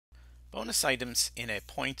Bonus items in a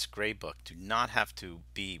points gradebook do not have to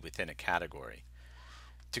be within a category.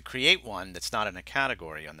 To create one that's not in a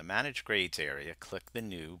category, on the Manage Grades area, click the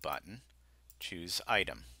New button, choose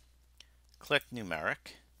Item. Click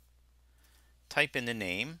Numeric, type in the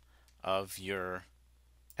name of your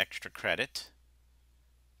extra credit.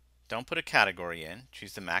 Don't put a category in,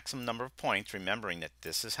 choose the maximum number of points, remembering that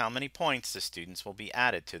this is how many points the students will be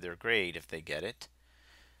added to their grade if they get it.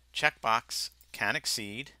 Checkbox Can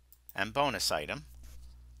Exceed and Bonus Item,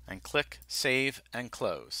 and click Save and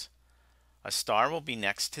Close. A star will be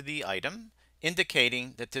next to the item,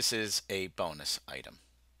 indicating that this is a bonus item.